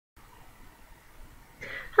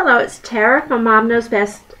Hello, it's Tara from Mom Knows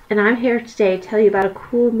Best, and I'm here today to tell you about a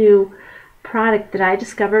cool new product that I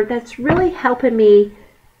discovered that's really helping me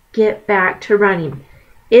get back to running.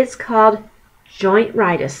 It's called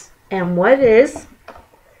JointRitis, and what it is,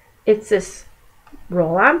 it's this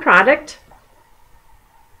roll-on product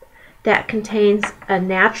that contains a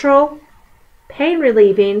natural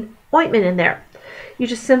pain-relieving ointment in there. You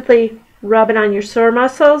just simply rub it on your sore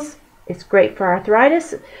muscles. It's great for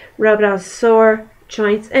arthritis. Rub it on sore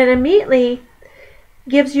joints and immediately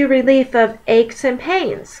gives you relief of aches and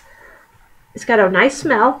pains. It's got a nice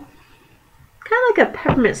smell, kind of like a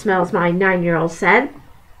peppermint smell, as my 9-year-old said.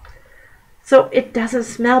 So it doesn't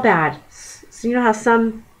smell bad. So you know how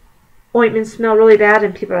some ointments smell really bad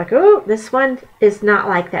and people are like, oh, this one is not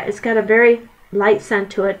like that. It's got a very light scent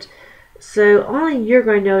to it, so only you're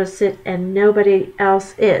going to notice it and nobody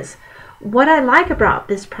else is. What I like about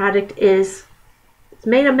this product is it's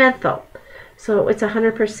made of menthol. So it's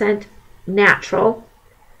 100% natural.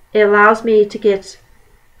 It allows me to get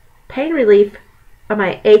pain relief of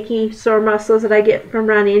my achy, sore muscles that I get from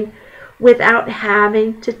running without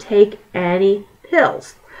having to take any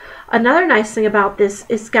pills. Another nice thing about this,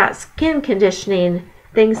 it's got skin conditioning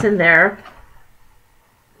things in there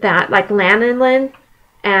that like lanolin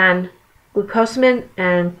and glucosamine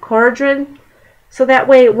and chlorhydrin, so that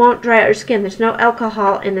way it won't dry out your skin. There's no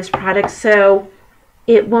alcohol in this product, so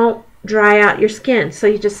it won't dry out your skin. So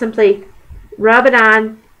you just simply rub it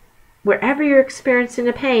on wherever you're experiencing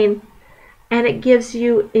the pain, and it gives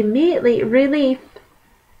you immediately relief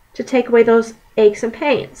to take away those aches and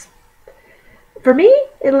pains. For me,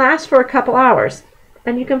 it lasts for a couple hours,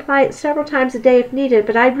 and you can apply it several times a day if needed,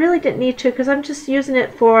 but I really didn't need to because I'm just using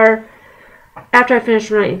it for after I finish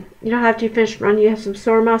running. You know how after you finish running you have some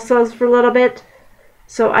sore muscles for a little bit,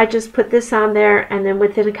 so I just put this on there, and then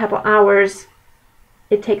within a couple hours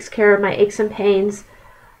it takes care of my aches and pains,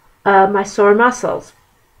 my sore muscles.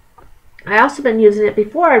 I also been using it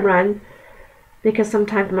before I run because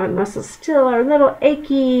sometimes my muscles still are a little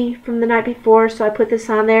achy from the night before, so I put this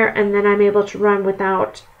on there and then I'm able to run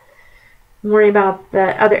without worrying about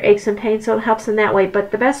the other aches and pains, so it helps in that way.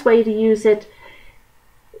 But the best way to use it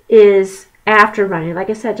is after running. Like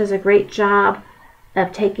I said, it does a great job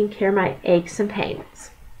of taking care of my aches and pains.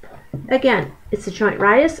 Again, it's a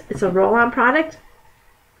JointRitis. It's a roll-on product.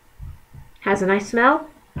 Has a nice smell,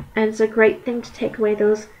 and it's a great thing to take away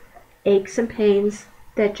those aches and pains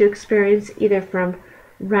that you experience either from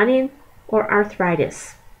running or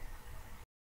arthritis.